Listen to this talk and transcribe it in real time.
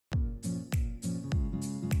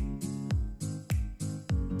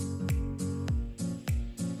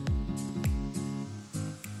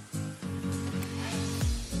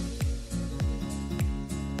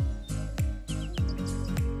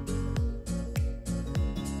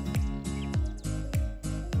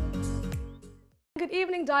Good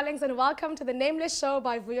evening, darlings, and welcome to the Nameless Show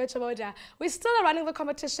by Vuyo Joboda. We still are running the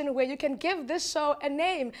competition where you can give this show a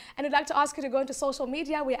name, and we'd like to ask you to go into social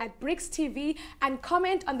media. We're at Bricks TV and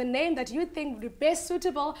comment on the name that you think would be best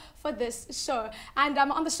suitable for this show. And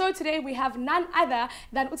on the show today, we have none other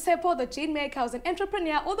than Tshepo, the gene maker, who's an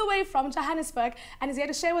entrepreneur all the way from Johannesburg, and is here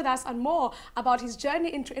to share with us on more about his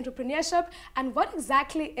journey into entrepreneurship and what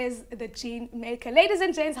exactly is the gene maker. Ladies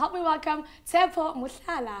and gents, help me welcome Tshepo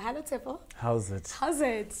Mohlala. Hello, Tshepo. How's it? How's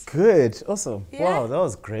it? Good. Awesome. Yeah? Wow, that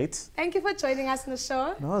was great. Thank you for joining us on the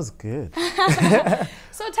show. That was good.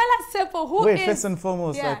 So tell us, Tshepo, who is... Wait, first and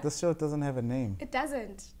foremost, like, the show doesn't have a name. It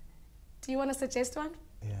doesn't. Do you want to suggest one?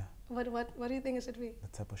 Yeah. What do you think it should be? The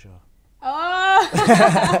Tshepo Show. Oh!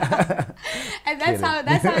 And that's how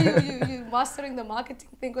you mastering the marketing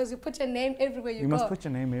thing, because you put your name everywhere you go. You must put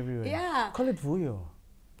your name everywhere. Yeah. Call it Vuyo.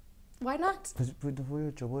 Why not? Put the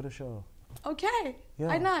Vuyo Joboda Show. Okay, yeah.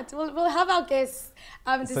 Why not? We'll have our guests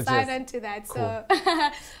decide onto that. Cool. So,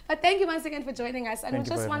 but thank you once again for joining us. And we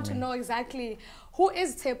just want to know exactly who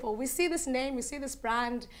is Tshepo. We see this name, we see this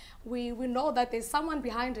brand, we know that there's someone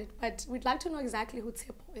behind it, but we'd like to know exactly who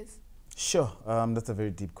Tshepo is. Sure, that's a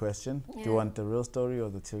very deep question. Yeah. Do you want the real story or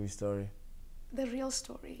the TV story? The real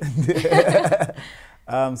story. So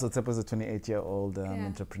Tshepo is a 28-year-old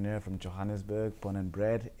entrepreneur from Johannesburg, born and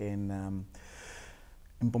bred in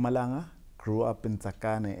Mpumalanga. Grew up in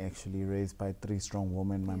Tsakane, actually, raised by 3 strong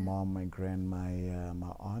women, my mom, my grand, my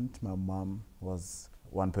aunt. My mom was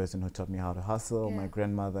one person who taught me how to hustle. My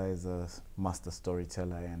grandmother is a master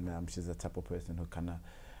storyteller, and she's the type of person who kind of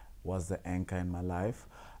was the anchor in my life.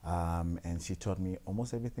 And she taught me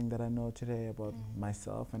almost everything that I know today about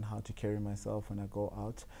myself and how to carry myself when I go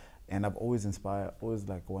out. And I've always inspired, always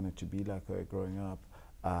like wanted to be like her growing up.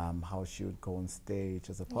 How she would go on stage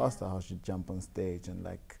as a pastor, how she'd jump on stage and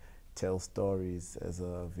like tell stories as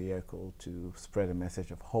a vehicle to spread a message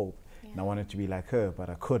of hope. And I wanted to be like her, but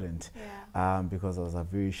I couldn't because I was a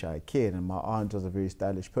very shy kid. And my aunt was a very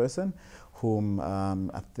stylish person whom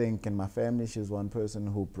I think in my family, she was one person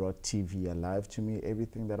who brought TV alive to me.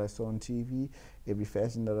 Everything that I saw on TV, every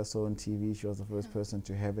fashion that I saw on TV, she was the first person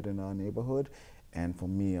to have it in our neighborhood. And for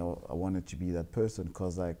me, I wanted to be that person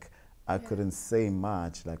because like I couldn't say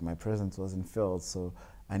much, like my presence wasn't felt, so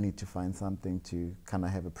I need to find something to kind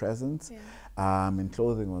of have a presence. And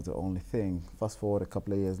clothing was the only thing. Fast forward a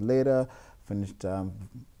couple of years later, finished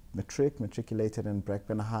matriculated in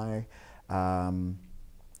Blackburn High,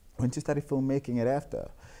 went to study filmmaking at AFTA.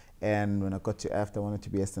 And when I got to AFTA, I wanted to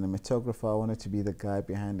be a cinematographer. I wanted to be the guy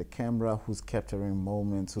behind the camera who's capturing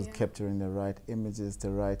moments, who's capturing the right images, the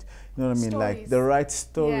right, you know what I mean, like the right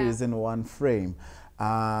stories in one frame.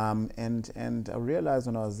 And I realized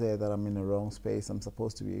when I was there that I'm in the wrong space. I'm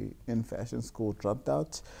supposed to be in fashion school, dropped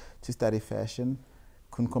out to study fashion,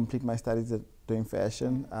 couldn't complete my studies doing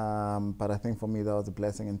fashion, but I think for me that was a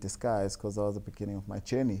blessing in disguise because that was the beginning of my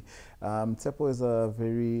journey. Tshepo is a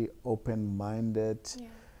very open-minded,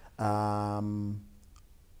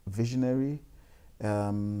 visionary,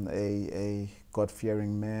 a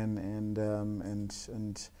God-fearing man, and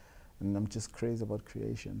I'm just crazy about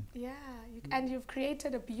creation. Yeah, and you've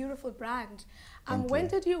created a beautiful brand. When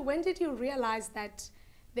did you realize that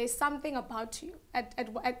there's something about you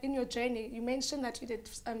in your journey? You mentioned that you did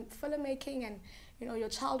filmmaking and your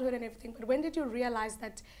childhood and everything, but when did you realize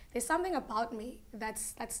that there's something about me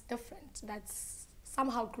that's different, that's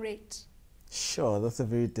somehow great? Sure, that's a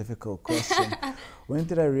very difficult question. When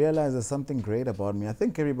did I realize there's something great about me? I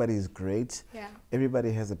think everybody is great. Yeah.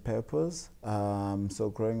 Everybody has a purpose.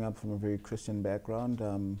 So growing up from a very Christian background,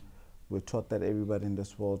 we're taught that everybody in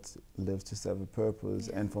this world lives to serve a purpose.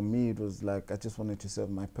 And for me, it was like I just wanted to serve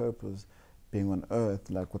my purpose being on earth.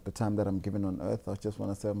 Like with the time that I'm given on earth, I just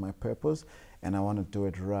want to serve my purpose and I want to do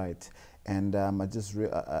it right. And I just,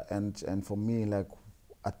 and for me, like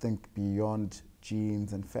I think beyond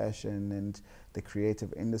jeans and fashion and the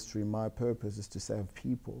creative industry, my purpose is to serve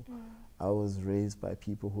people. I was raised by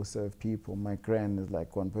people who serve people. My grand is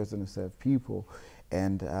like one person who served people.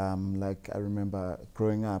 And like I remember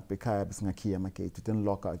growing up, we didn't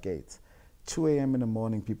lock our gates. 2 a.m. in the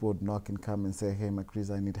morning, people would knock and come and say, hey, Macris,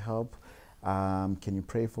 I need help. Can you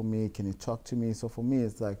pray for me? Can you talk to me? So for me,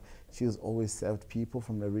 it's like she has always served people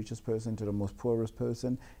from the richest person to the most poorest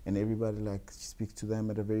person, and everybody like she speaks to them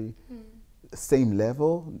at a very same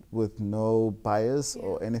level with no bias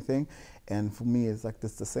or anything. And for me, it's like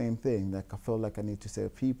it's the same thing. Like I feel like I need to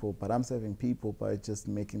serve people, but I'm serving people by just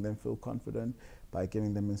making them feel confident, by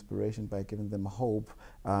giving them inspiration, by giving them hope.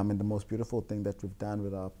 And the most beautiful thing that we've done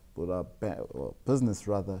with our business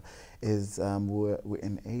rather, is we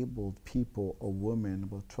enabled people, or women,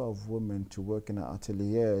 about 12 women, to work in an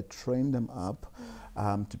atelier, train them up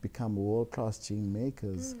to become world-class jean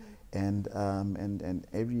makers, and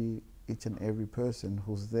each and every person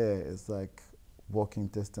who's there is like walking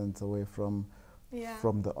distance away from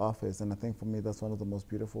the office. And I think for me that's one of the most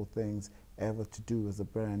beautiful things ever to do as a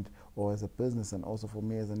brand or as a business, and also for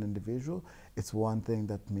me as an individual. It's one thing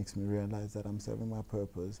that makes me realize that I'm serving my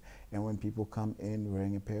purpose, and when people come in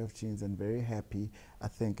wearing a pair of jeans and very happy, I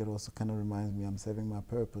think it also kind of reminds me I'm serving my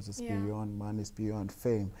purpose. It's beyond money, it's beyond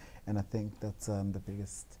fame, and I think that's the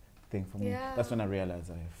biggest thing for me. That's when I realize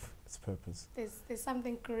I have its purpose. There's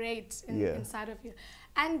something great inside of you.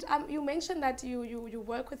 And you mentioned that you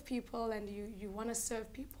work with people and you want to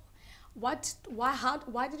serve people. Why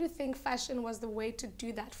did you think fashion was the way to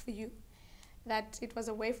do that for you? That it was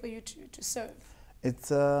a way for you to serve? It's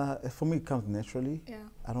for me it comes naturally. Yeah.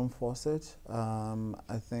 I don't force it.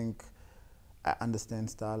 I think I understand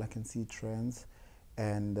style. I can see trends,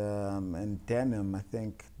 and denim. I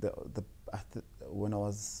think when I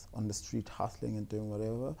was on the street hustling and doing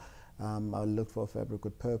whatever, I looked for a fabric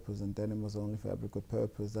with purpose, and denim was the only fabric with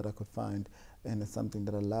purpose that I could find. And it's something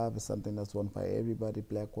that I love. It's something that's worn by everybody,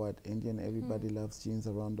 black, white, Indian. Everybody loves jeans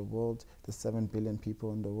around the world. There's 7 billion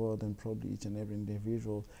people in the world, and probably each and every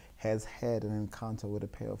individual has had an encounter with a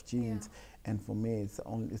pair of jeans. And for me,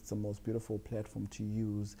 it's the most beautiful platform to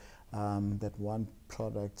use. That one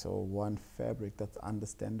product or one fabric that's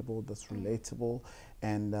understandable, that's relatable,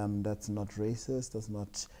 and that's not racist.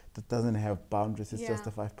 That doesn't have boundaries. It's just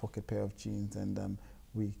a 5-pocket pair of jeans, and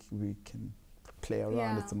we can play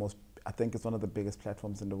around. It's the most. I think it's one of the biggest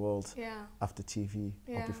platforms in the world after TV,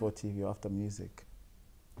 or before TV, or after music.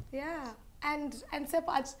 Yeah, and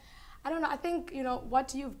Tshepo, I don't know, I think, you know,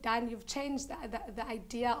 what you've done, you've changed the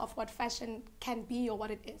idea of what fashion can be or what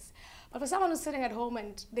it is. But for someone who's sitting at home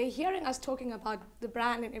and they're hearing us talking about the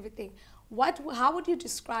brand and everything, how would you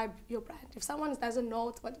describe your brand? If someone doesn't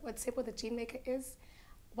know what Tshepo the Jean Maker is,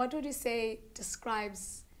 what would you say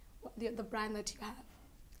describes the brand that you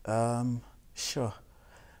have? Sure.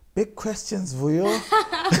 Big questions, Vuyo.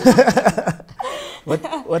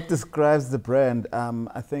 What describes the brand?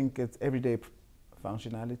 I think it's everyday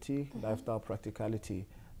functionality, lifestyle practicality.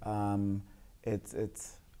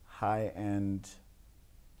 It's high-end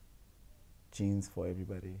jeans for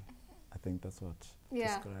everybody. I think that's what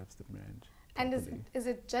describes the brand. And is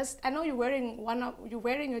it just? I know you're wearing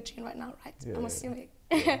your jean right now, right? Yeah, I'm assuming.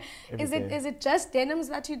 Yeah, is it just denims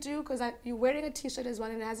that you do? Because you're wearing a T-shirt as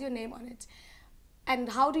well, and it has your name on it. And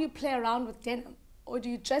how do you play around with denim? Or do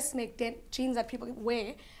you just make jeans that people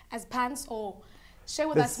wear as pants? Or share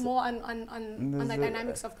with us more on the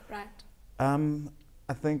dynamics of the brand.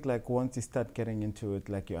 I think like once you start getting into it,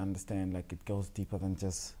 like you understand, like it goes deeper than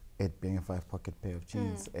just it being a 5-pocket pair of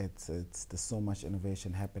jeans. There's so much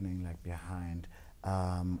innovation happening like behind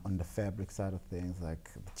on the fabric side of things.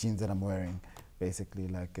 Like the jeans that I'm wearing, basically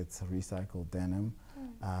like it's a recycled denim.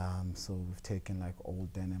 So we've taken like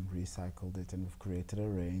old denim, recycled it, and we've created a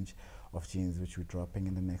range of jeans which we're dropping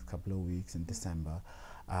in the next couple of weeks in December.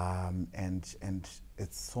 And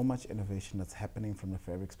it's so much innovation that's happening from the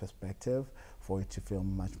fabric's perspective for it to feel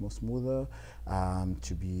much more smoother,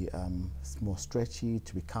 to be more stretchy,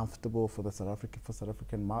 to be comfortable for the South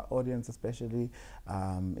African audience, especially.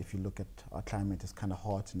 If you look at our climate, it's kind of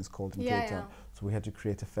hot and it's cold in Cape Town. So we had to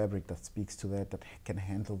create a fabric that speaks to that can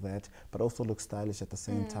handle that, but also looks stylish at the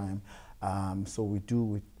same time. So we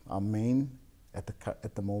do our main.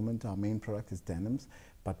 At the moment, our main product is denims,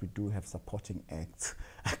 but we do have supporting acts,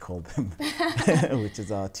 I call them, which is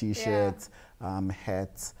our T-shirts,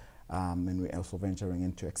 hats, and we're also venturing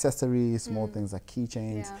into accessories, small things like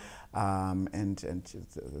keychains, and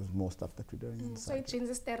there's more stuff that we're doing. So it jeans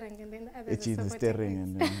is staring, and then the other it jeans is staring,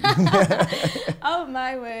 and then oh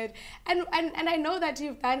my word! And I know that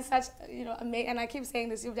you've done such, you know, and I keep saying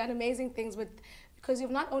this, you've done amazing things because you've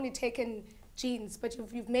not only taken jeans, but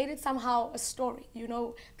you've made it somehow a story. You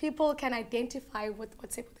know, people can identify with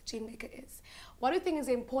what Tshepo the Jean Maker is. What do you think is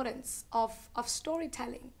the importance of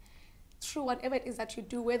storytelling through whatever it is that you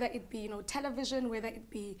do, whether it be, you know, television, whether it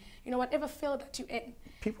be, you know, whatever field that you're in?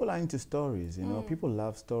 People are into stories, you know. People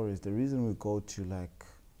love stories. The reason we go to like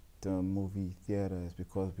the movie theater is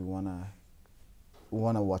because we wanna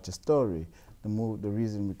watch a story. The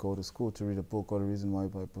reason we go to school to read a book, or the reason why we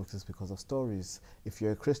buy books, is because of stories. If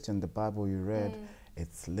you're a Christian, the Bible you read,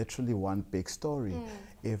 it's literally one big story.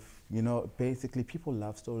 If, you know, basically people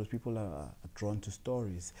love stories, people are drawn to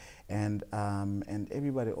stories. And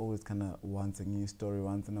everybody always kind of wants a new story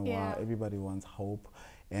once in a while. Everybody wants hope.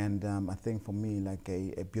 And I think for me, like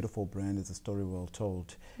a beautiful brand is a story well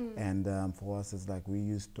told. And for us, it's like we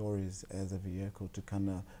use stories as a vehicle to kind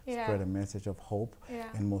of spread a message of hope.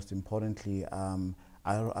 And most importantly,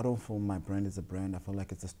 I don't feel my brand is a brand. I feel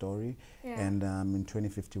like it's a story. And in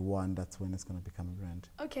 2051, that's when it's going to become a brand.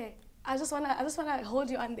 Okay. I just wanna hold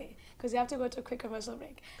you on there because you have to go to a quick commercial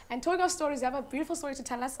break. And talking of stories, you have a beautiful story to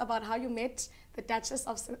tell us about how you met the Duchess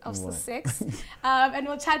of Sussex. And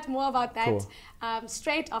we'll chat more about that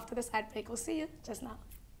straight after this ad break. We'll see you just now.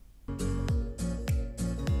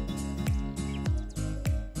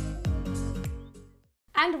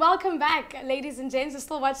 And welcome back, ladies and gents. You're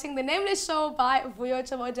still watching The Nameless Show by Vuyo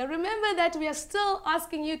Joboda. Remember that we are still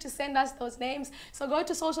asking you to send us those names. So go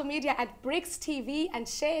to social media at Bricks TV and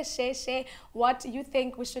share what you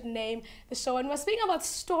think we should name the show. And we're speaking about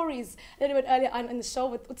stories a little bit earlier on in the show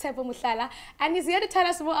with Tshepo Mohlala. And he's here to tell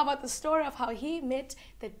us more about the story of how he met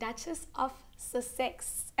the Duchess of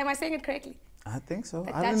Sussex. Am I saying it correctly? I think so.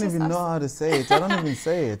 I don't even know how to say it. I don't even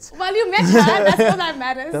say it. Well, you met her. That's all that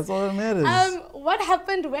matters. That's all that matters. What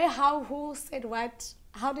happened? Where? How? Who said what?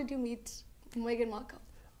 How did you meet Meghan Markle?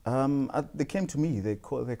 They came to me. They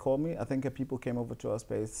called me. I think people came over to our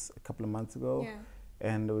space a couple of months ago.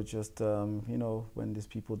 And it was just, you know, when these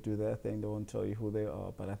people do their thing, they won't tell you who they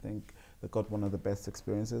are. But I think they got one of the best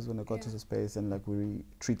experiences when they got to the space. And like we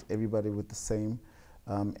treat everybody with the same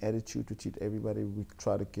attitude. We treat everybody. We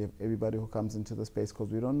try to give everybody who comes into the space, because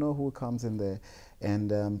we don't know who comes in there,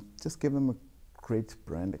 and just give them a great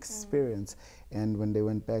brand experience. And when they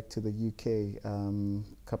went back to the UK, a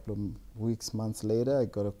couple of weeks, months later, I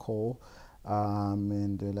got a call,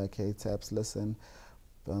 and they're like, "Hey, Taps, listen,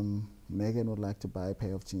 Meghan would like to buy a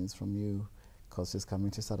pair of jeans from you because she's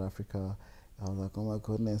coming to South Africa." I was like, "Oh my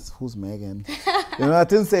goodness, who's Meghan?" You know, I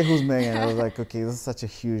didn't say who's Meghan. I was like, "Okay, this is such a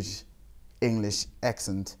huge English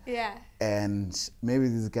accent, and maybe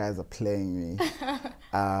these guys are playing me."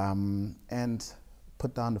 And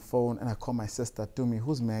put down the phone, and I call my sister, Tumi,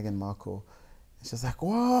 "Who's Meghan Markle?" And she's like,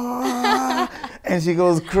 "What?" And she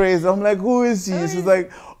goes crazy. I'm like, "Who is she?" She's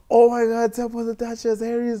like, "Oh my God, Tshepo the Duchess,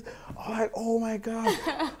 Harry's." I'm like, "Oh my God."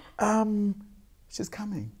 She's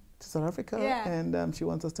coming to South Africa, and she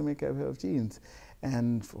wants us to make her a pair of jeans.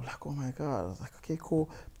 And we're like, "Oh my God." I was like, "Okay,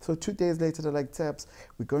 cool." So 2 days later, they're like, "Taps,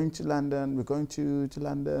 we're going to London. We're going to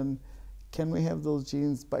London. Can we have those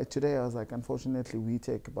jeans by today?" I was like, "Unfortunately, we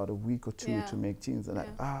take about a week or two to make jeans." And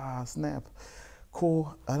like, snap.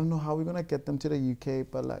 Cool. I don't know how we're going to get them to the UK,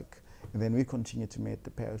 but like, and then we continued to make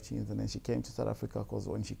the pair of jeans. And then she came to South Africa, because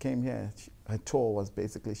when she came here, her tour was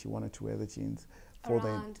basically she wanted to wear the jeans for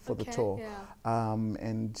the tour.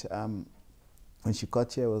 When she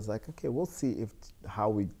got here, it was like, okay, we'll see how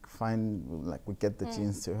we get the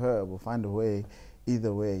jeans to her. We'll find a way,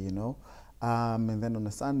 either way, you know. And then on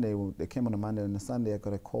a Sunday, they came on a Monday. On a Sunday, I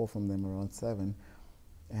got a call from them around 7.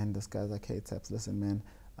 And this guy's like, "Hey, Taps, listen, man,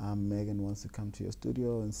 Meghan wants to come to your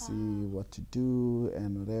studio and see what to do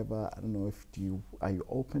and whatever. I don't know if are you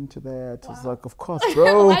open to that?" I was like, "Of course,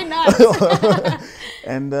 bro." Why not?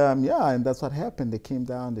 And and that's what happened. They came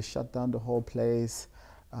down, they shut down the whole place.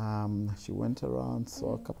 She went around,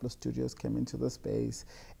 saw a couple of studios, came into the space,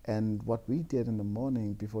 and what we did in the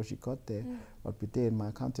morning before she got there, what we did, my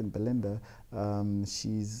accountant Belinda,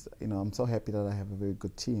 she's, you know, I'm so happy that I have a very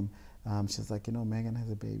good team. She's like, "You know, Meghan has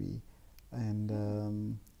a baby, and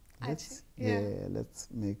let's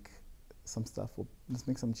make some stuff let's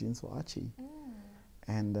make some jeans for Archie."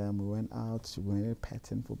 And we went out, we made a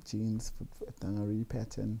pattern for jeans, for a dungaree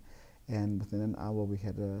pattern, and within an hour we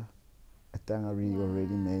had a dungaree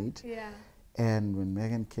already made. And when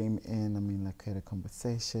Meghan came in, I mean, like, we had a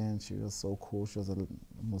conversation. She was so cool. She was the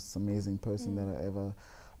most amazing person that I ever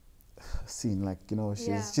seen. Like, you know,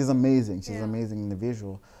 she's amazing. She's amazing in the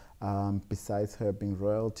visual, besides her being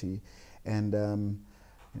royalty. And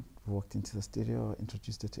walked into the studio,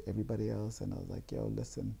 introduced her to everybody else, and I was like, "Yo,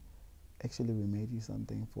 listen, actually we made you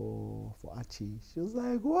something for Archie." She was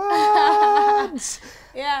like, "What?"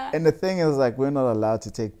 And the thing is, like, we're not allowed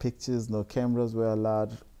to take pictures, no cameras were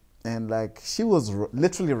allowed. And like, she was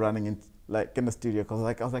literally running in the studio, because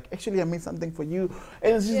I was like, "Actually, I made something for you."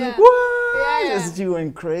 And she's like, "What?" She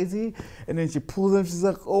went crazy. And then she pulls them, she's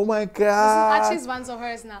like, "Oh my God." This is Archie's ones or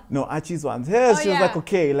hers now? No, Archie's ones. Hers, she was like,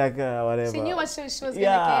 "Okay, like, whatever." She knew what she was going to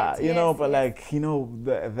get. You know, but like, you know,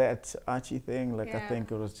 that Archie thing, like, I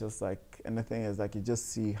think it was just like, and the thing is, like, you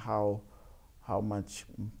just see how much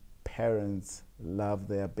parents love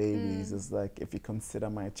their babies. It's like, if you consider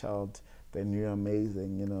my child, then you're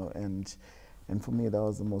amazing, you know. And for me, that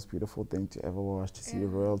was the most beautiful thing to ever watch, to see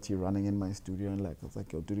royalty running in my studio. And like, I was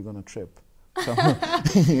like, "Yo, dude, you're gonna trip."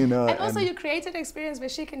 You know, and also you created an experience where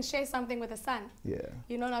she can share something with her son. Yeah.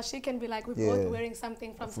 You know, now she can be like, we're both wearing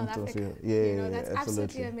something from South Africa. Yeah, you know, that's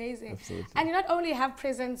absolutely amazing. And you not only have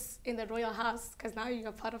presence in the royal house, because now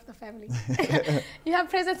you're part of the family. You have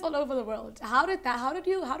presence all over the world. How did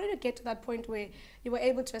you get to that point where you were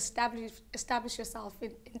able to establish yourself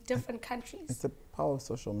in different countries? It's the power of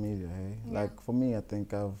social media, hey? Yeah. Like for me, I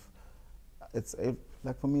think it's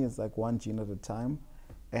like one gene at a time.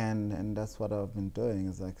 And that's what I've been doing.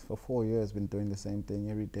 It's like for 4 years, been doing the same thing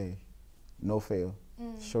every day, no fail,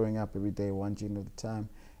 showing up every day, one gene at a time,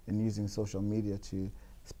 and using social media to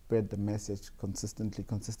spread the message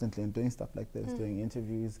consistently, and doing stuff like this, doing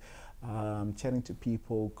interviews, chatting to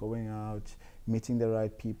people, going out, meeting the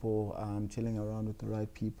right people, chilling around with the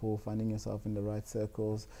right people, finding yourself in the right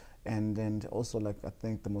circles. And then also, like, I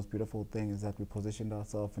think the most beautiful thing is that we positioned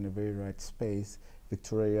ourselves in a very right space,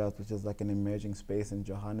 Victoria, which is like an emerging space in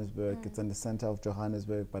Johannesburg. It's in the center of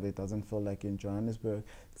Johannesburg, but it doesn't feel like in Johannesburg.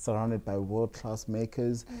 It's surrounded by world-class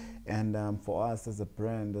makers. And for us as a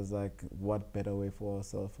brand, there's like, what better way for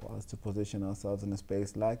ourselves, for us to position ourselves in a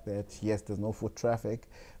space like that? Yes, there's no foot traffic,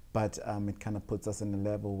 but it kind of puts us in a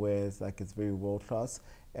level where it's like it's very world-class,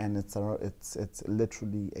 and it's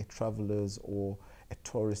literally a traveler's or a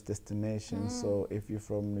tourist destination. So if you're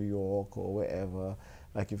from New York or wherever,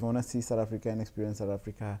 like if you want to see South Africa and experience South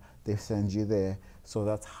Africa, they send you there. So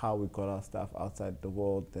that's how we got our stuff outside the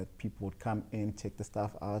world, that people would come in, take the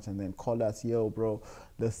stuff out, and then call us, yo, bro,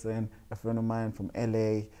 listen, a friend of mine from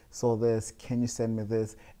LA saw this, can you send me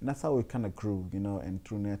this? And that's how we kind of grew, you know, and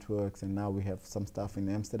through networks. And now we have some stuff in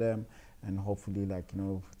Amsterdam, and hopefully, like, you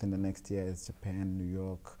know, within the next year, it's Japan, New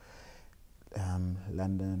York,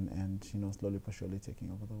 London, and, you know, slowly but surely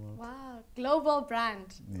taking over the world. Wow, global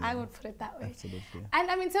brand. Yeah, I would put it that way. Absolutely.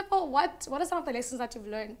 And I mean, Tshepo, what are some of the lessons that you've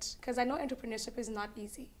learned? Because I know entrepreneurship is not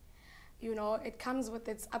easy. You know, it comes with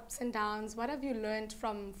its ups and downs. What have you learned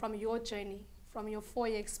from your journey, from your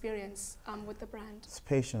 4-year experience with the brand? It's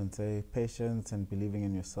patience, patience and believing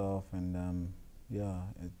in yourself, and yeah,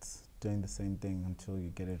 it's doing the same thing until you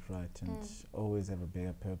get it right, and always have a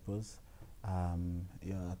bigger purpose.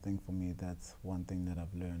 Yeah, I think for me that's one thing that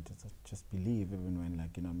I've learned, is just believe, even when,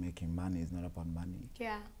 like, you know, making money is not about money.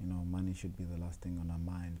 Yeah. You know, money should be the last thing on our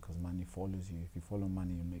mind, because money follows you. If you follow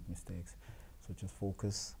money, you make mistakes. So just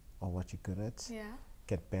focus on what you're good at. Yeah.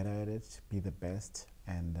 Get better at it. Be the best,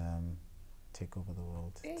 and take over the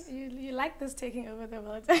world. You like this taking over the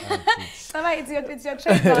world. It's your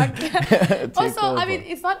trademark. Also, I mean,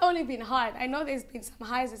 it's not only been hard. I know there's been some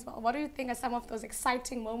highs as well. What do you think are some of those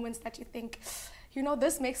exciting moments that you think, you know,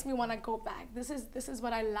 this makes me want to go back? This is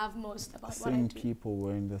what I love most about what I do. Seeing people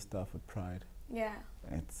wearing this stuff with pride. Yeah.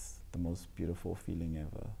 It's the most beautiful feeling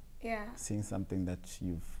ever. Yeah. Seeing something that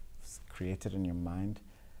you've created in your mind,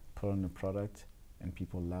 put on a product, and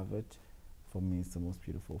people love it. For me, it's the most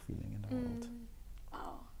beautiful feeling in the world.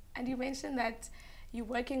 Wow. And you mentioned that you're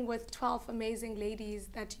working with 12 amazing ladies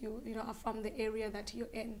that you know are from the area that you're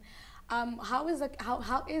in. How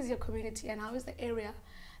is your community, and how is the area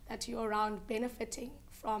that you're around benefiting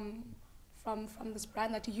from this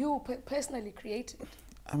brand that you personally created?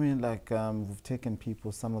 I mean, like, we've taken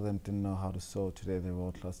people, some of them didn't know how to sew. Today they're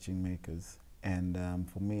world-class jean makers. And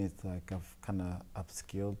for me, it's like I've kind of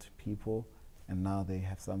upskilled people, and now they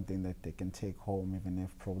have something that they can take home, even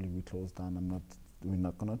if probably we close down. We're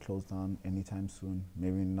not going to close down anytime soon.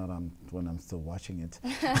 Maybe not when I'm still watching it.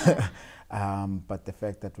 But the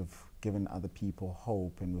fact that we've given other people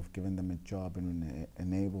hope, and we've given them a job, and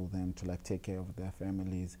enable them to, like, take care of their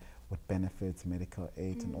families with benefits, medical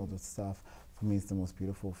aid, and all that stuff. For me, it's the most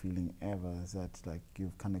beautiful feeling ever, is that, like,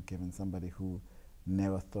 you've kind of given somebody who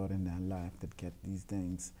never thought in their life they'd get these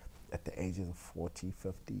things at the ages of 40,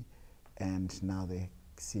 50, and now they're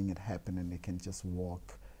seeing it happen, and they can just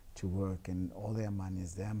walk to work, and all their money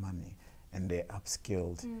is their money, and they're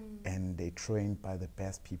upskilled, and they're trained by the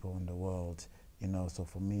best people in the world, you know. So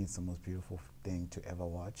for me, it's the most beautiful thing to ever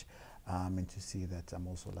watch, and to see that I'm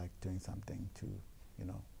also, like, doing something to, you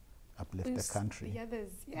know, uplift the country. The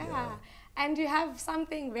others, yeah. And you have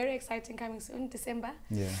something very exciting coming soon, December.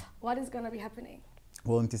 Yeah. What is going to be happening?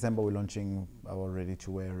 Well, in December, we're launching our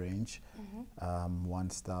ready-to-wear range, one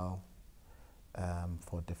style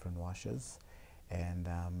for different washes. And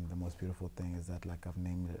the most beautiful thing is that, like, I've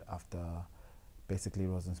named it after, basically it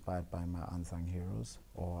was inspired by my unsung heroes,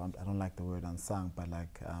 or I don't like the word unsung, but,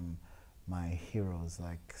 like, my heroes,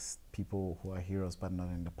 like people who are heroes but not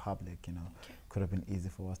in the public, you know. Could have been easy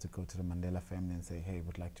for us to go to the Mandela family and say, hey,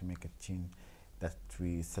 we'd like to make a jean that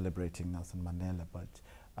we're celebrating Nelson Mandela, but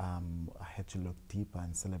I had to look deeper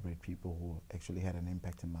and celebrate people who actually had an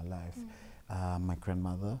impact in my life. My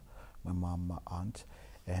grandmother, my mom, my aunt,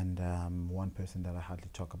 and one person that I hardly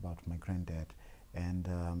talk about, my granddad. And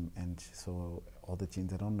so all the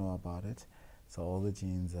genes, I don't know about it. So all the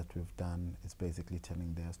genes that we've done is basically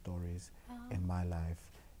telling their stories in my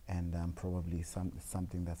life, and probably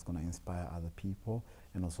something that's going to inspire other people,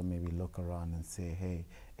 and also maybe look around and say, hey,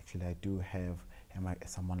 actually I do have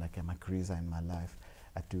someone like a Makriza in my life.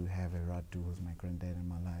 I do have a Radu who's my granddad in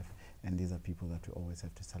my life, and these are people that we always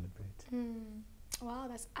have to celebrate. Wow,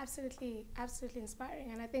 that's absolutely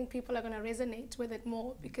inspiring, and I think people are going to resonate with it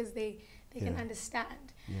more because they can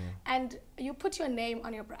understand. And you put your name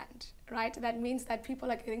on your brand, right? That means that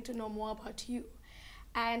people are getting to know more about you.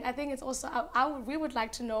 And I think it's also, we would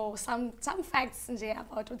like to know some facts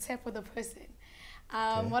about Tshepo the person.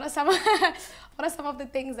 What are some of the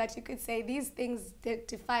things that you could say, these things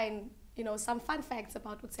define, you know, some fun facts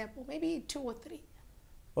about Tshepo, maybe 2 or 3?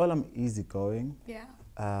 Well, I'm easygoing. Yeah.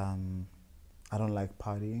 I don't like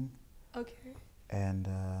partying. Okay. And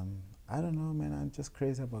I don't know, man, I'm just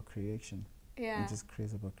crazy about creation. Yeah. I'm just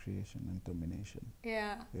crazy about creation and domination.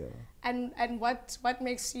 Yeah. Yeah. And what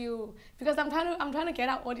makes you, because I'm trying to get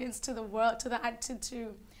our audience to the world, to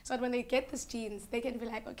so that when they get these genes, they can be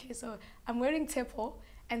like, okay, so I'm wearing Tshepo,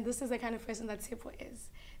 and this is the kind of person that Tshepo is.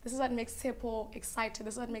 This is what makes Tshepo excited.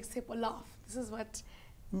 This is what makes Tshepo laugh. This is what...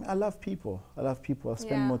 I love people. I love people. I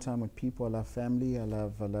spend more time with people. I love family. I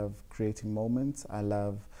love creating moments. I'm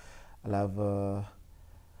a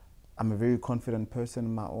very confident person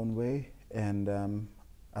in my own way, and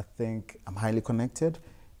I think I'm highly connected,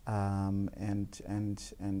 and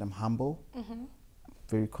I'm humble,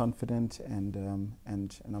 very confident, and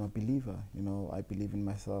I'm a believer. You know, I believe in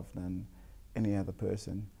myself than any other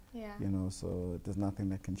person. Yeah. You know, so there's nothing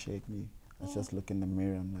that can shake me. I just look in the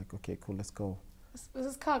mirror. I'm like, okay, cool, let's go.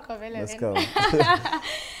 Let's go.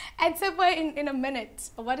 And so, in a minute,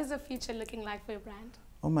 what is the future looking like for your brand?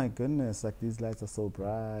 Oh my goodness, like these lights are so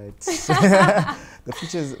bright. The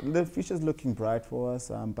future's looking bright for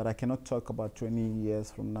us, but I cannot talk about 20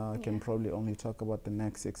 years from now. I can probably only talk about the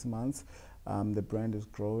next 6 months. The brand is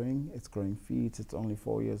growing. It's growing feet. It's only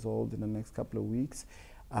 4 years old in the next couple of weeks.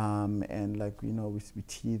 And like, you know, we're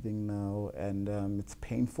teething now, and it's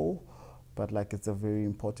painful. But like, it's a very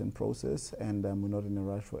important process, and we're not in a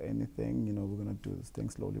rush for anything. You know, we're gonna do this thing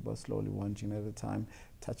slowly but slowly, one gene at a time,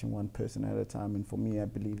 touching one person at a time. And for me, I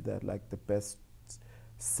believe that like the best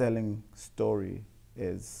selling story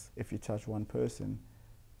is if you touch one person,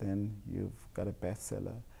 then you've got a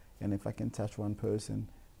bestseller. And if I can touch one person,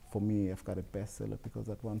 for me, I've got a bestseller, because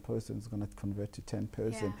that one person is gonna convert to 10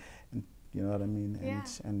 person, and you know what I mean.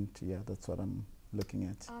 And yeah, that's what I'm looking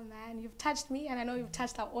at. Oh man, you've touched me, and I know you've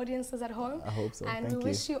touched our audiences at home. I hope so. And we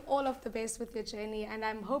wish you all of the best with your journey, and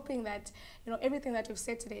I'm hoping that, you know, everything that you've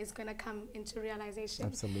said today is going to come into realization.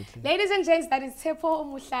 Absolutely. Ladies and gents, that is Tshepo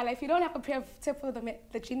Mohlala. If you don't have a pair of Tshepo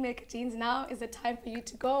the Gene Maker jeans, now is the time for you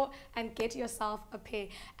to go and get yourself a pair.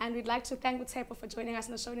 And we'd like to thank Tshepo for joining us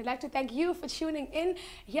on the show, and we'd like to thank you for tuning in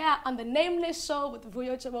here on the Nameless Show with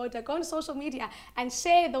Vuyo Joboda. Go on social media and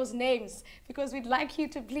share those names, because we'd like you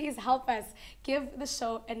to please help us give the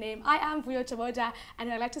show a name. I am Vuyo Joboda,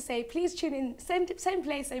 and I'd like to say please tune in same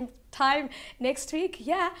place, same time next week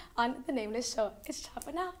here on the Nameless Show. It's ciao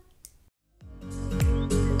for now.